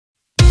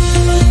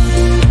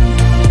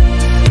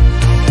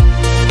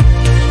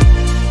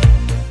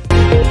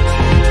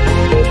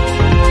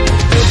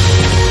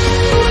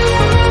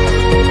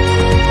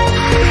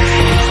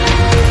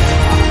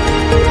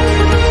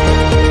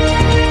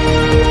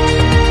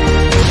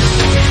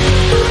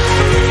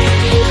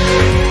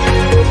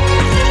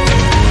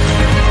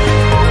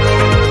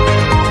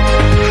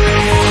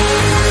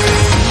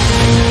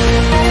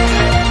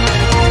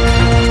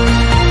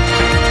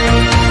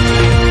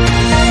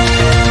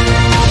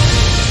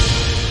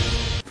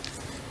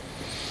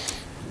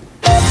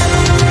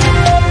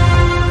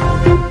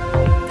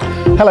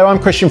Hello,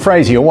 I'm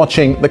Fraser. You're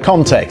watching The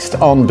Context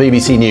on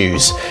BBC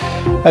News.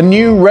 A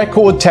new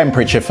record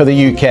temperature for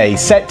the UK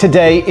set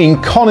today in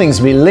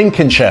Coningsby,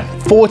 Lincolnshire,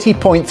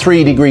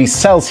 40.3 degrees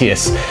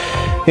Celsius.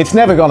 It's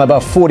never gone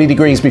above 40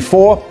 degrees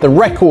before. The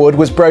record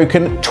was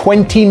broken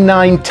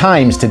 29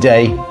 times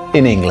today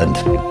in England.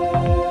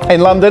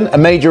 In London, a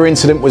major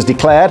incident was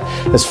declared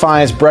as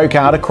fires broke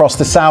out across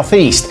the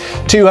southeast.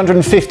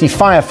 250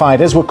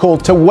 firefighters were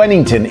called to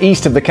Wennington,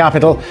 east of the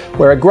capital,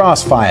 where a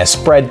grass fire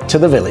spread to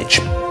the village.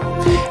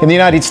 In the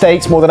United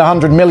States, more than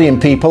 100 million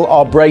people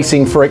are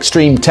bracing for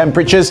extreme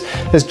temperatures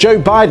as Joe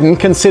Biden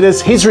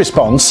considers his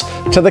response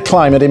to the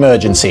climate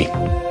emergency.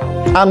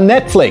 And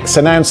Netflix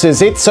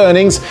announces its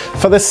earnings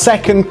for the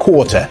second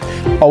quarter.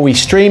 Are we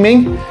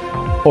streaming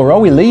or are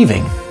we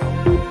leaving?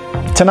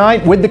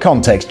 Tonight, with The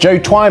Context, Joe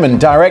Twyman,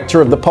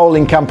 director of the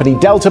polling company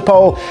Delta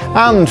Poll,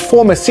 and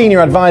former senior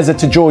advisor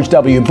to George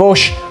W.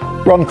 Bush,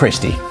 Ron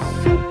Christie.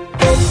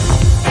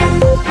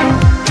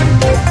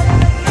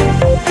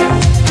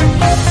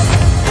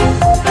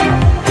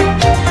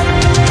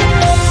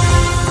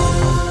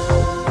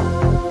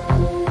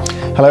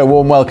 Hello,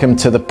 warm welcome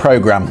to the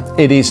programme.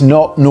 It is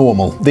not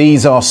normal.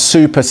 These are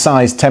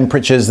super-sized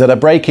temperatures that are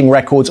breaking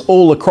records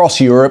all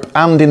across Europe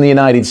and in the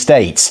United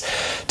States.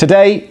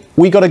 Today,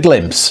 we got a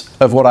glimpse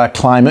of what our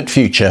climate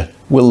future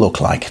will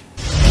look like.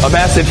 A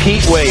massive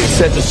heat wave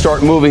set to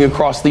start moving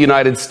across the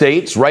United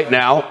States. Right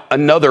now,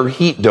 another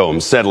heat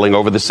dome settling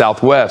over the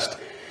southwest.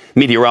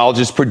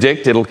 Meteorologists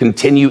predict it'll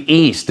continue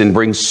east and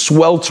bring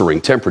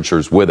sweltering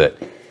temperatures with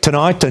it.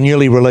 Tonight, a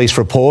newly released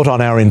report on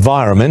our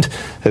environment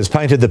has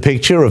painted the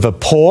picture of a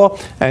poor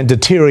and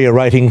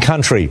deteriorating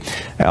country.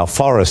 Our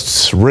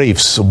forests,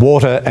 reefs,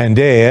 water and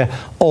air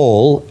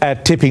all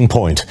at tipping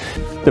point.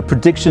 The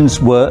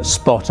predictions were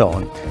spot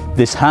on.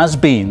 This has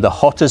been the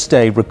hottest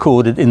day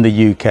recorded in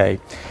the UK.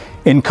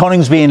 In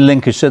Coningsby in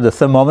Lincolnshire, the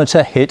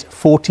thermometer hit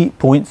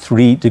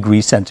 40.3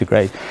 degrees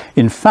centigrade.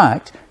 In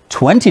fact,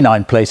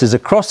 29 places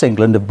across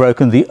England have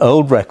broken the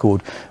old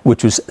record,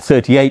 which was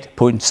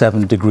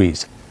 38.7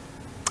 degrees.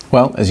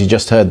 Well, as you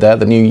just heard there,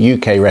 the new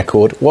UK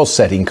record was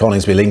set in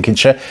Coningsby,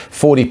 Lincolnshire,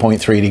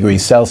 40.3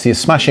 degrees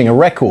Celsius, smashing a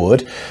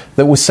record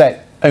that was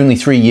set only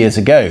 3 years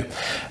ago.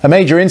 A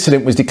major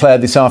incident was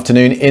declared this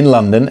afternoon in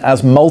London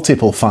as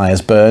multiple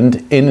fires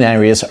burned in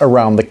areas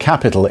around the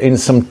capital in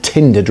some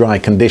tinder-dry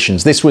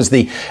conditions. This was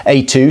the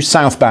A2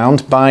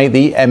 southbound by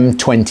the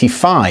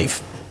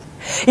M25.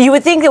 You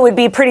would think it would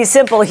be pretty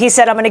simple. He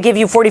said, I'm going to give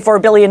you $44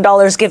 billion,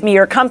 give me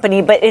your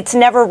company. But it's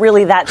never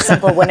really that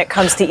simple when it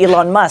comes to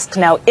Elon Musk.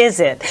 Now, is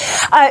it?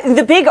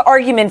 The big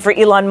argument for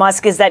Elon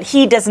Musk is that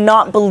he does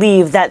not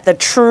believe that the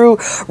true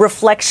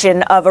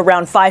reflection of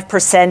around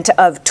 5%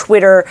 of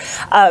Twitter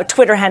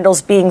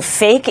handles being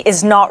fake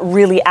is not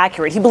really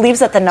accurate. He believes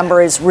that the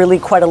number is really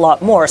quite a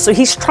lot more. So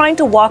he's trying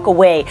to walk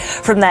away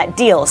from that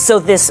deal. So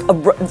this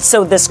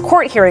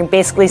court hearing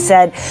basically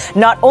said,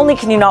 not only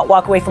can you not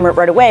walk away from it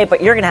right away,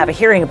 but you're going to have a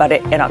hearing about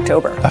it in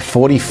October. A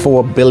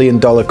 $44 billion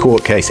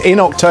court case in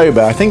October.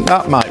 I think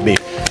that might be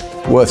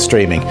worth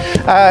streaming.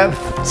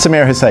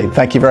 Samir Hussain,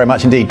 thank you very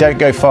much indeed. Don't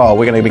go far.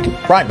 We're going to be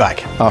right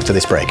back after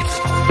this break.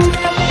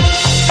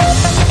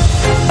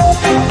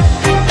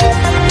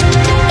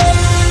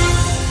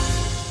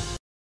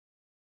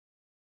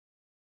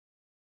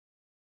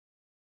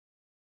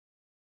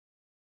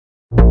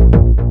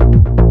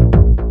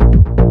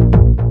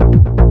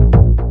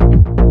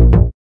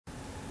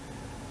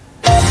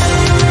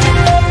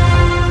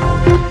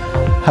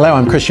 Hello,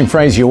 I'm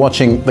Fraser. You're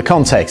watching The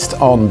Context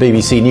on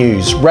BBC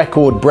News.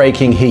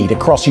 Record-breaking heat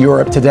across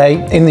Europe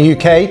today. In the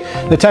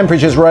UK, the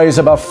temperatures rose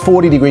above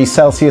 40 degrees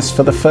Celsius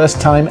for the first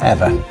time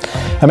ever.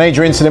 A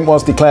major incident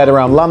was declared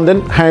around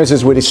London.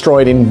 Houses were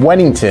destroyed in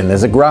Wennington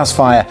as a grass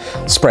fire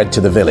spread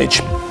to the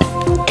village.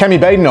 Kemi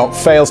Badenoch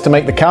fails to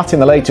make the cut in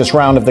the latest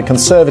round of the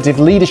Conservative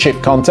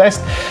leadership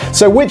contest.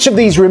 So which of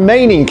these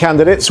remaining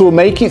candidates will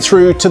make it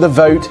through to the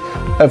vote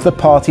of the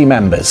party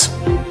members?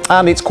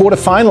 And it's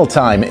quarter-final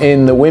time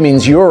in the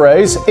Women's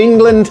Euros.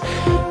 England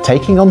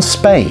taking on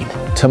Spain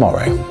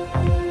tomorrow.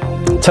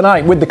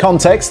 Tonight, with The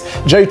Context,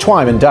 Joe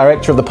Twyman,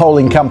 director of the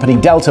polling company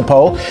Delta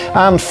Poll,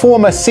 and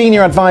former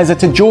senior advisor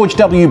to George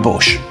W.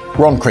 Bush,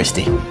 Ron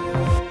Christie.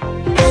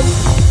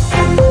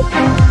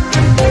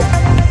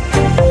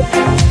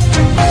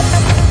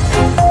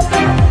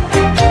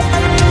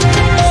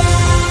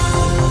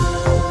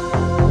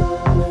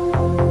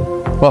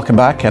 Welcome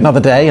back. Another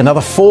day, another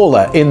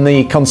faller in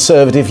the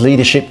Conservative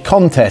leadership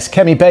contest.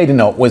 Kemi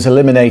Badenoch was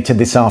eliminated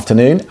this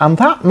afternoon, and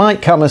that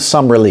might come as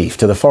some relief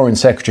to the Foreign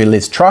Secretary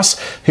Liz Truss,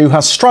 who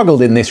has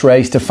struggled in this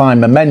race to find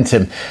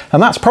momentum.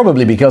 And that's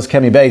probably because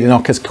Kemi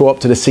Badenoch has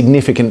co-opted a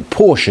significant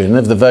portion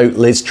of the vote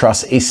Liz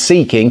Truss is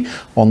seeking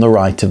on the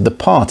right of the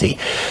party.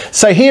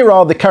 So here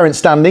are the current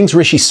standings.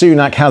 Rishi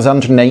Sunak has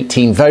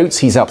 118 votes.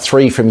 He's up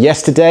 3 from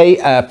yesterday.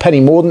 Penny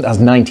Mordaunt has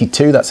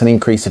 92. That's an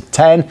increase of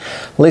 10.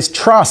 Liz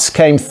Truss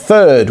came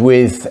third third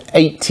with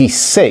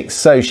 86,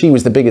 so she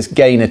was the biggest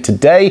gainer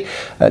today.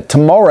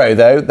 Tomorrow,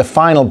 though, the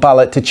final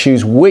ballot to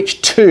choose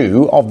which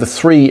two of the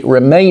three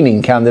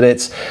remaining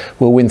candidates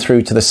will win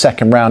through to the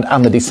second round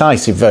and the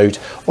decisive vote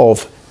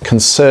of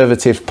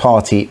Conservative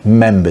Party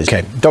members.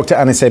 Okay, Dr.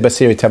 Anise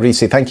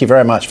Basiri-Tabrisi, thank you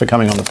very much for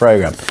coming on the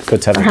programme.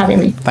 Good to have you. For having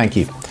me. Thank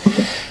you.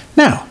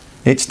 Now,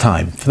 it's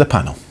time for the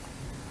panel.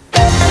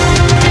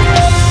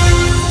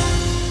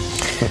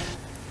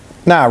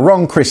 Now,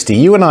 Ron Christie,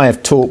 you and I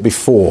have talked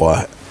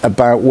before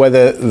about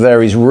whether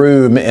there is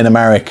room in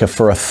America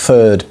for a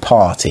third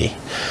party.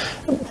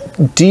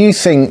 Do you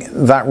think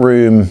that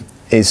room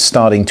is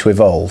starting to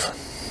evolve?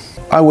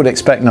 I would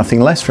expect nothing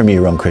less from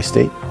you, Ron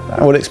Christie.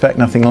 I would expect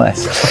nothing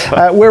less.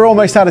 We're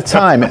almost out of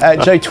time.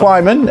 Joe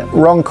Twyman,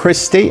 Ron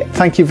Christie,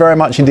 thank you very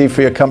much indeed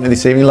for your company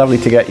this evening. Lovely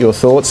to get your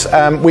thoughts.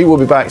 We will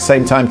be back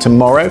same time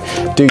tomorrow.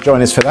 Do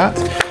join us for that.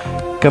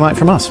 Good night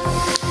from us.